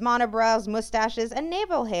 sideburns, monobrows, mustaches, and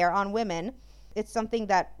navel hair on women. It's something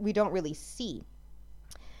that we don't really see.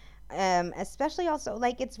 Especially also,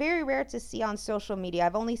 like, it's very rare to see on social media.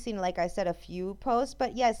 I've only seen, like I said, a few posts,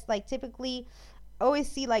 but yes, like typically always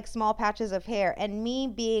see like small patches of hair. And me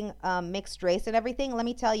being mixed race and everything, let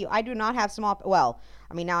me tell you, I do not have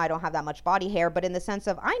now I don't have that much body hair, but in the sense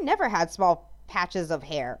of I never had small patches of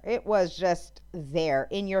hair. It was just there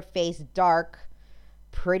in your face, dark,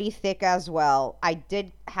 pretty thick as well. I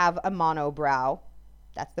did have a monobrow.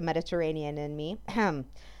 That's the Mediterranean in me.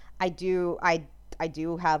 I do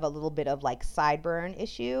have a little bit of like sideburn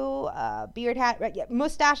issue, beard hat,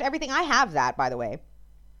 mustache, everything. I have that, by the way.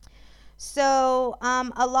 So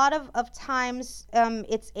a lot of times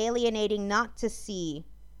it's alienating not to see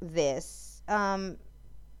this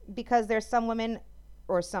because there's some women,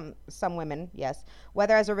 or some women, yes,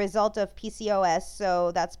 whether as a result of PCOS,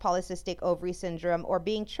 so that's polycystic ovary syndrome, or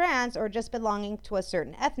being trans, or just belonging to a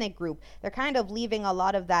certain ethnic group. They're kind of leaving a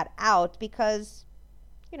lot of that out because,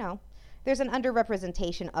 there's an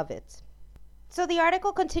underrepresentation of it. So the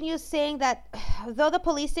article continues saying that though the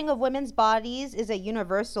policing of women's bodies is a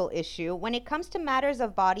universal issue, when it comes to matters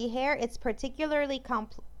of body hair, it's particularly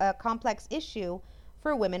a complex issue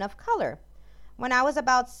for women of color. When I was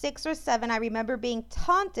about 6 or 7, I remember being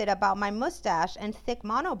taunted about my mustache and thick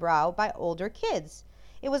monobrow by older kids.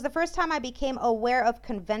 It was the first time I became aware of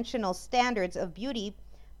conventional standards of beauty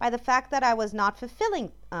by the fact that I was not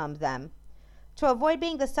fulfilling them. To avoid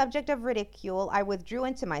being the subject of ridicule, I withdrew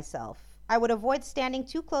into myself. I would avoid standing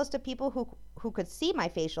too close to people who could see my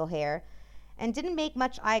facial hair, and didn't make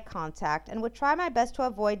much eye contact, and would try my best to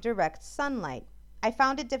avoid direct sunlight. I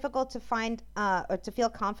found it difficult to find or to feel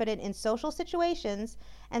confident in social situations,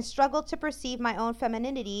 and struggled to perceive my own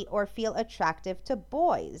femininity or feel attractive to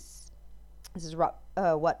boys. This is what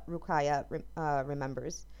RUQAIYA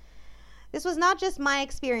remembers. This was not just my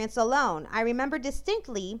experience alone. I remember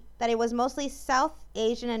distinctly that it was mostly South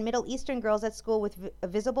Asian and Middle Eastern girls at school with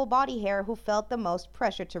visible body hair who felt the most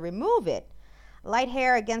pressure to remove it. Light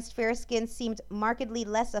hair against fair skin seemed markedly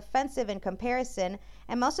less offensive in comparison,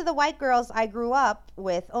 and most of the white girls I grew up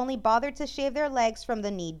with only bothered to shave their legs from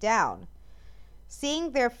the knee down.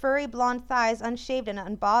 Seeing their furry blonde thighs unshaved and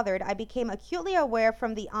unbothered, I became acutely aware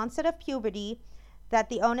from the onset of puberty that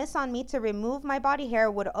the onus on me to remove my body hair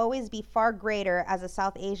would always be far greater as a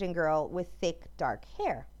South Asian girl with thick, dark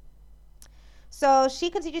hair. So she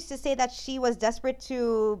continues to say that she was desperate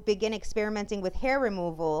to begin experimenting with hair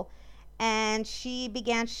removal, and she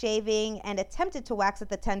began shaving and attempted to wax at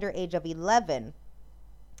the tender age of 11.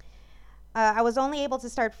 I was only able to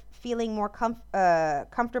start feeling more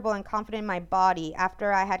comfortable and confident in my body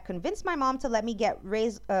after I had convinced my mom to let me get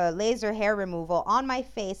laser hair removal on my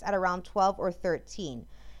face at around 12 or 13,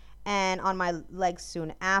 and on my legs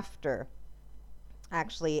soon after.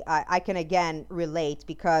 Actually, I can again relate,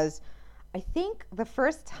 because I think the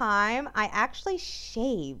first time I actually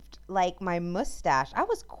shaved like my mustache, I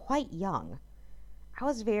was quite young. I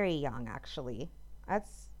was very young, actually.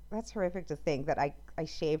 That's horrific to think that I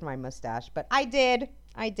shaved my mustache, but I did.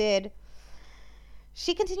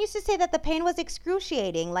 She continues to say that the pain was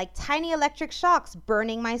excruciating, like tiny electric shocks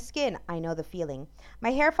burning my skin. I know the feeling.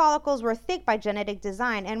 My hair follicles were thick by genetic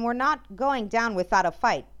design and were not going down without a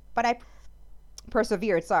fight, but I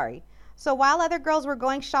persevered, So while other girls were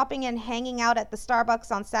going shopping and hanging out at the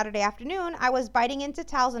Starbucks on Saturday afternoon, I was biting into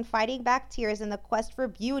towels and fighting back tears in the quest for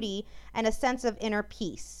beauty and a sense of inner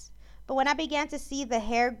peace. But when I began to see the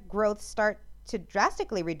hair growth start to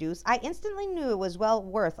drastically reduce, I instantly knew it was well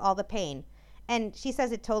worth all the pain. And she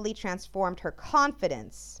says it totally transformed her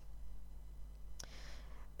confidence.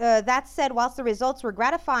 That said, whilst the results were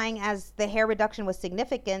gratifying as the hair reduction was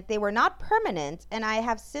significant, they were not permanent, and I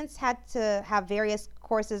have since had to have various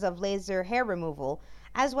courses of laser hair removal,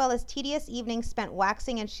 as well as tedious evenings spent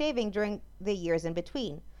waxing and shaving during the years in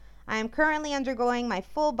between. I am currently undergoing my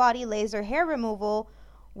full body laser hair removal,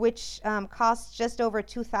 which costs just over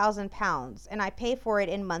 £2,000, and I pay for it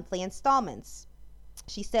in monthly installments.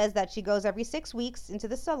 She says that she goes every 6 weeks into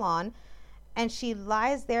the salon, and she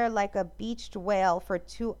lies there like a beached whale for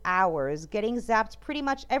 2 hours, getting zapped pretty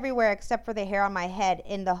much everywhere except for the hair on my head,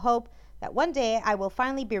 in the hope that one day I will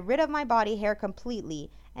finally be rid of my body hair completely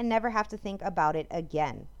and never have to think about it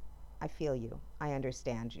again. I feel you. I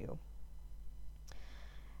understand you.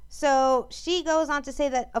 So she goes on to say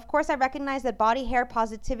that, of course, I recognize that body hair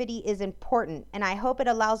positivity is important, and I hope it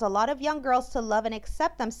allows a lot of young girls to love and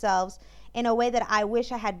accept themselves in a way that I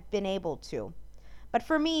wish I had been able to. But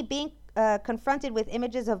for me, being confronted with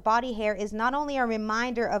images of body hair is not only a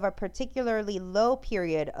reminder of a particularly low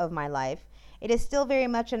period of my life, it is still very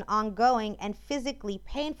much an ongoing and physically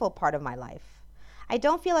painful part of my life. I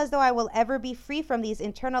don't feel as though I will ever be free from these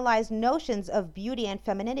internalized notions of beauty and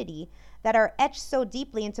femininity that are etched so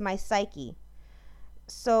deeply into my psyche.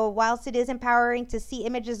 So whilst it is empowering to see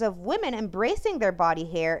images of women embracing their body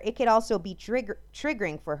hair, it could also be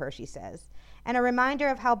triggering for her, she says, and a reminder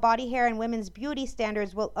of how body hair and women's beauty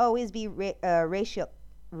standards will always be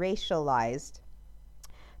racialized.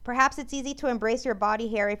 Perhaps it's easy to embrace your body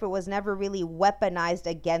hair if it was never really weaponized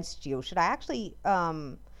against you.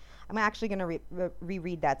 I'm actually going to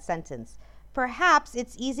reread that sentence. Perhaps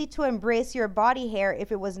it's easy to embrace your body hair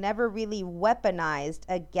if it was never really weaponized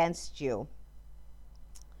against you.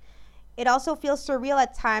 It also feels surreal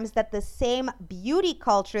at times that the same beauty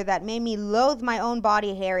culture that made me loathe my own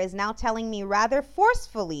body hair is now telling me rather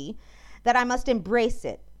forcefully that I must embrace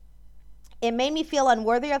it. It made me feel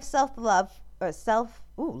unworthy of love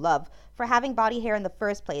for having body hair in the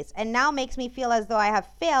first place, and now makes me feel as though I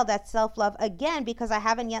have failed at self-love again because I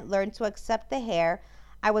haven't yet learned to accept the hair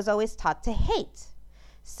I was always taught to hate.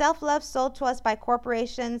 Self-love sold to us by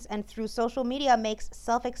corporations and through social media makes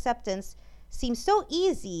self-acceptance seem so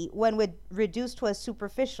easy when reduced to a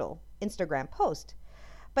superficial Instagram post.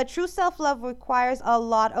 But true self-love requires a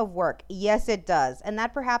lot of work. Yes, it does. And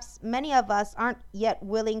that perhaps many of us aren't yet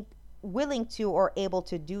willing to or able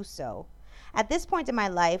to do so. At this point in my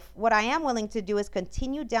life, what I am willing to do is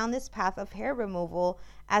continue down this path of hair removal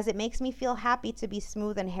as it makes me feel happy to be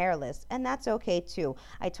smooth and hairless. And that's okay too.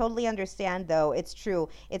 I totally understand though. It's true.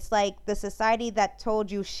 It's like the society that told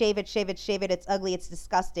you shave it, shave it, shave it. It's ugly. It's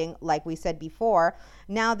disgusting. Like we said before.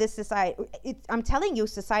 Now this society, I'm telling you,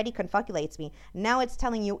 society confabulates me. Now it's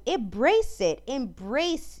telling you embrace it.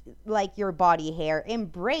 Embrace like your body hair.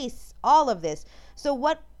 Embrace all of this. So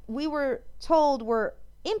what we were told were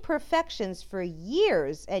imperfections for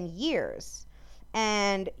years and years.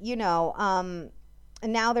 And, you know,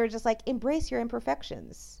 now they're just like, embrace your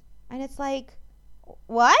imperfections. And it's like,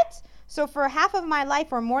 what? So for half of my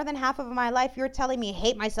life or more than half of my life, you're telling me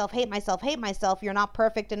hate myself, hate myself, hate myself. You're not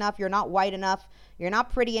perfect enough. You're not white enough. You're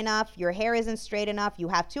not pretty enough. Your hair isn't straight enough. You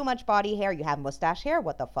have too much body hair. You have mustache hair.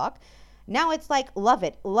 What the fuck? Now it's like, love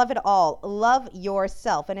it all. Love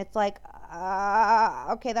yourself. And it's like,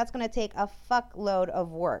 okay, that's going to take a fuckload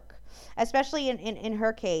of work, especially in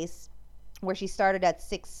her case, where she started at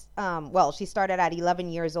she started at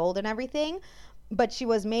 11 years old and everything, but she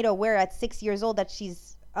was made aware at 6 years old that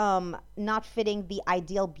she's not fitting the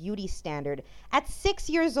ideal beauty standard. At 6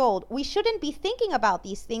 years old, we shouldn't be thinking about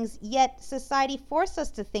these things, yet society forced us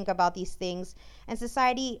to think about these things, and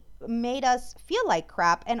society made us feel like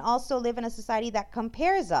crap, and also live in a society that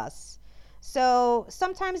compares us. So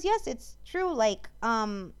sometimes, yes, it's true, like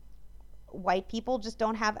white people just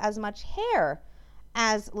don't have as much hair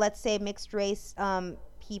as, let's say, mixed race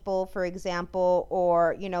people, for example,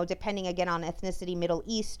 or, you know, depending again on ethnicity, Middle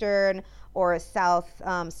Eastern or South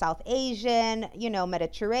Asian, you know,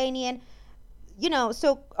 Mediterranean, you know.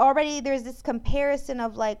 So already there's this comparison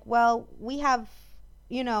of like, well, we have,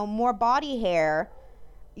 you know, more body hair,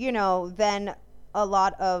 you know, than a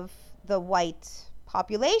lot of the white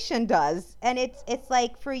population does. And it's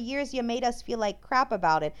like, for years you made us feel like crap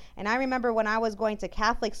about it. And I remember when I was going to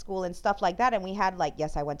Catholic school and stuff like that, and we had like,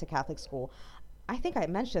 yes, I went to Catholic school, I think I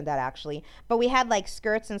mentioned that actually, but we had like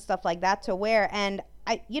skirts and stuff like that to wear, and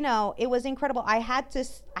I, you know, it was incredible. I had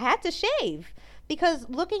to shave, because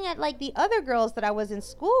looking at like the other girls that I was in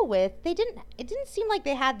school with, it didn't seem like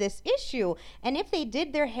they had this issue. And if they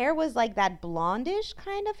did, their hair was like that blondish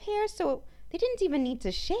kind of hair, so they didn't even need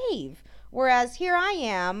to shave. Whereas here I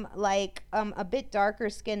am, like a bit darker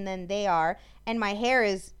skin than they are, and my hair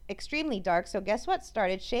is extremely dark. So guess what?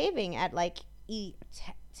 Started shaving at like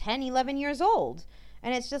 10, 11 years old.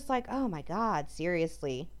 And it's just like, oh my God,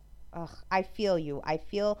 seriously. Ugh, I feel you.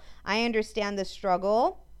 I understand the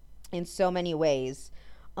struggle in so many ways.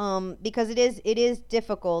 Because it is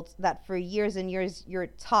difficult that for years and years you're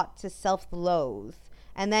taught to self-loathe.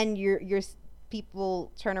 And then your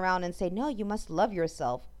people turn around and say, no, you must love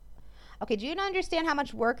yourself. Okay, do you not understand how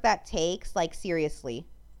much work that takes? Like, seriously.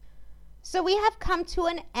 So we have come to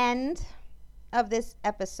an end of this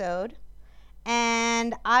episode,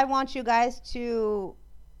 and I want you guys to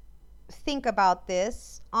think about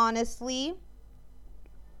this honestly.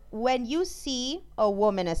 When you see a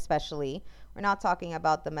woman, especially, we're not talking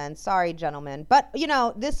about the men, sorry gentlemen, but you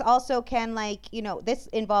know, this also can, like, you know, this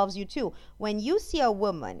involves you too. When you see a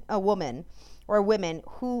woman or women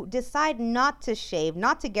who decide not to shave,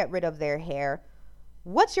 not to get rid of their hair,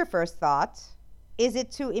 what's your first thought? Is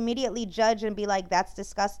it to immediately judge and be like, that's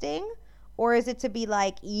disgusting? Or is it to be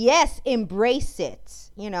like, yes, embrace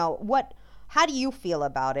it? You know, how do you feel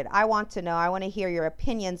about it? I want to know. I want to hear your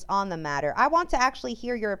opinions on the matter. I want to actually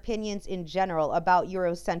hear your opinions in general about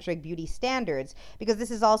Eurocentric beauty standards, because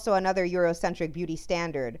this is also another Eurocentric beauty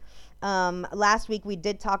standard. Last week we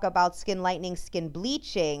did talk about skin lightening, skin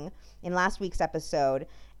bleaching in last week's episode.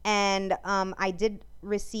 And I did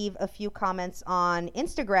receive a few comments on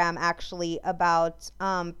Instagram actually about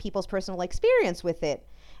people's personal experience with it,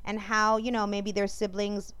 and how, you know, maybe their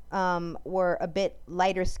siblings were a bit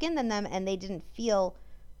lighter skinned than them, and they didn't feel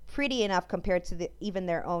pretty enough compared to even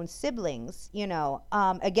their own siblings. You know,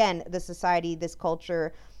 again, the society, this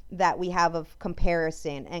culture that we have of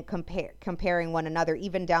comparison and comparing one another,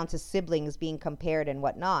 even down to siblings being compared and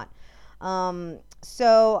whatnot.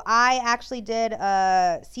 So I actually did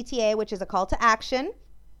a CTA, which is a call to action,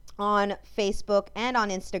 on Facebook and on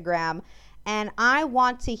Instagram. And I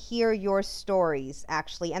want to hear your stories,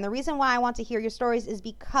 actually. And the reason why I want to hear your stories is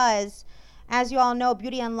because, as you all know,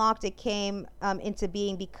 Beauty Unlocked, it came into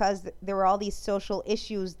being because there were all these social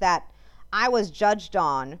issues that I was judged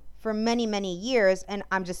on for many, many years, and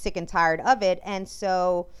I'm just sick and tired of it. And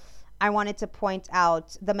so I wanted to point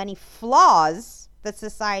out the many flaws that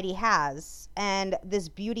society has, and this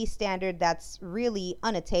beauty standard that's really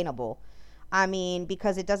unattainable. I mean,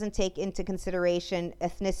 because it doesn't take into consideration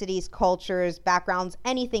ethnicities, cultures, backgrounds,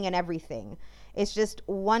 anything and everything. It's just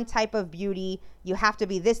one type of beauty. You have to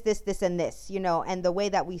be this, and this, and the way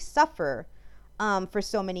that we suffer for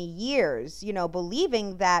so many years,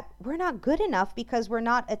 believing that we're not good enough because we're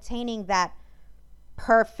not attaining that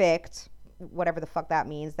perfect, whatever the fuck that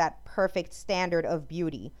means, that perfect standard of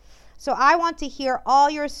beauty. So I want to hear all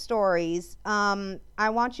your stories. I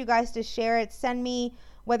want you guys to share it. Send me,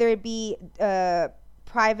 whether it be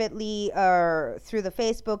privately or through the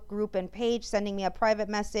Facebook group and page, sending me a private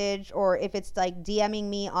message, or if it's like DMing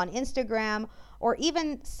me on Instagram, or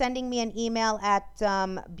even sending me an email at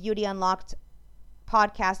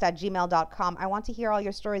beautyunlockedpodcast@gmail.com. I want to hear all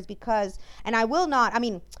your stories because, and I will not,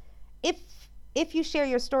 if you share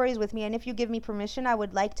your stories with me and if you give me permission, I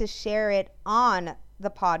would like to share it on the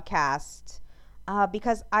podcast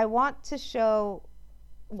because I want to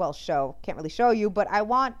can't really show you, but I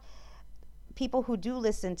want people who do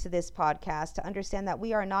listen to this podcast to understand that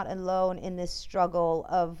we are not alone in this struggle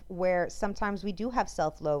of where sometimes we do have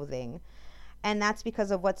self-loathing, and that's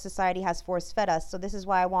because of what society has force-fed us. So this is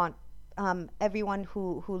why I want everyone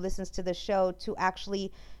who listens to the show to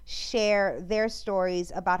actually share their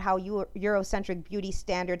stories about how Eurocentric beauty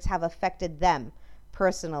standards have affected them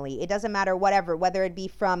personally. It doesn't matter whether it be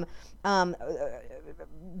from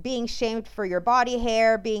being shamed for your body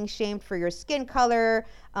hair, being shamed for your skin color,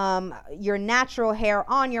 your natural hair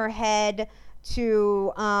on your head,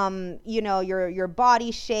 to your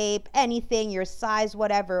body shape, anything, your size,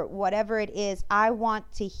 whatever it is. I want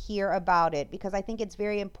to hear about it because I think it's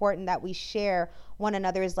very important that we share one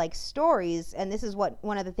another's stories. And this is what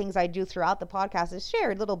one of the things I do throughout the podcast is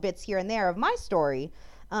share little bits here and there of my story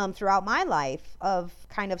throughout my life of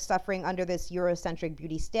kind of suffering under this Eurocentric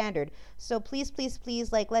beauty standard. So please,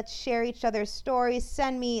 let's share each other's stories.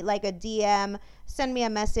 Send me a DM, send me a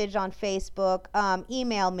message on Facebook,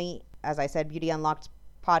 email me, as I said,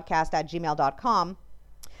 beautyunlockedpodcast@gmail.com,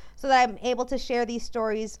 so that I'm able to share these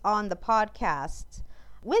stories on the podcast.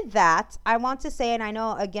 With that, I want to say, and I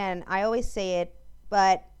know, again, I always say it,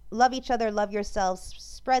 but love each other, love yourselves,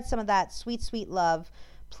 spread some of that sweet, sweet love.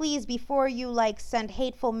 Please, before you send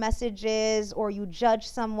hateful messages or you judge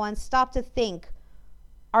someone, stop to think,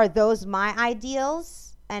 are those my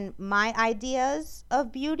ideals and my ideas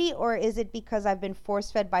of beauty, or is it because I've been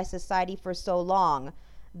force-fed by society for so long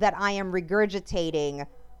that I am regurgitating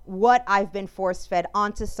what I've been force-fed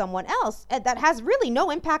onto someone else that has really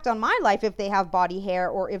no impact on my life if they have body hair,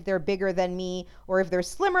 or if they're bigger than me, or if they're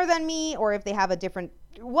slimmer than me, or if they have a different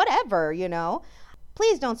whatever,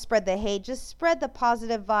 Please don't spread the hate. Just spread the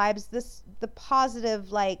positive vibes, the positive,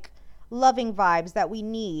 loving vibes that we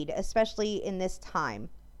need, especially in this time.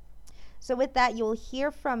 So with that, you'll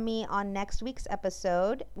hear from me on next week's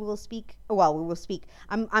episode. We will speak.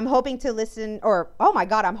 I'm hoping to listen, or, oh my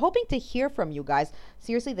God, I'm hoping to hear from you guys.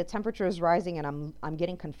 Seriously, the temperature is rising and I'm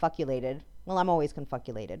getting confuculated. Well, I'm always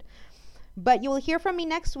confuculated. But you will hear from me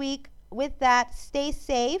next week. With that, stay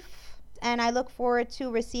safe, and I look forward to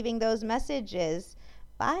receiving those messages.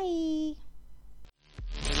 Bye.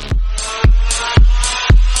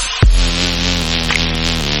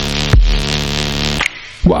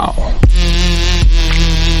 Wow.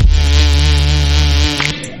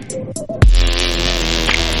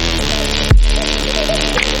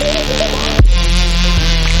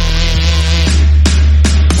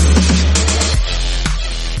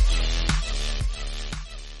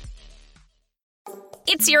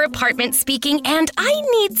 It's your apartment speaking, and I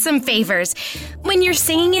need some favors. When you're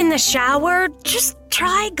singing in the shower, just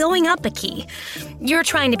try going up a key. You're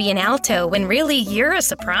trying to be an alto when really you're a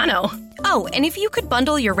soprano. Oh, and if you could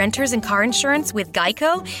bundle your renters and car insurance with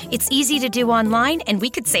Geico, it's easy to do online and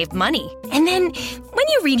we could save money. And then, when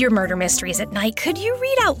you read your murder mysteries at night, could you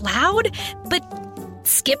read out loud? But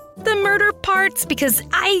skip the murder parts because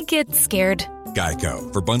I get scared.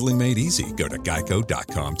 Geico. For bundling made easy, go to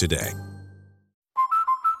geico.com today.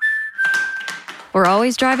 We're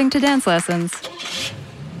always driving to dance lessons.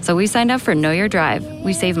 So we signed up for Know Your Drive.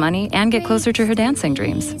 We save money and get closer to her dancing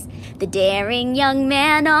dreams. The daring young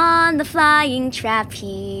man on the flying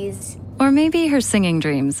trapeze. Or maybe her singing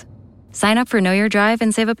dreams. Sign up for Know Your Drive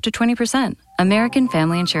and save up to 20%. American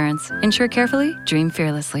Family Insurance. Insure carefully, dream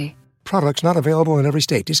fearlessly. Products not available in every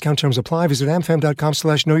state. Discount terms apply. Visit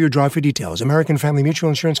amfam.com/knowyourdrive for details. American Family Mutual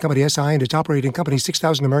Insurance Company SI and its operating company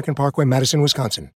 6000 American Parkway, Madison, Wisconsin.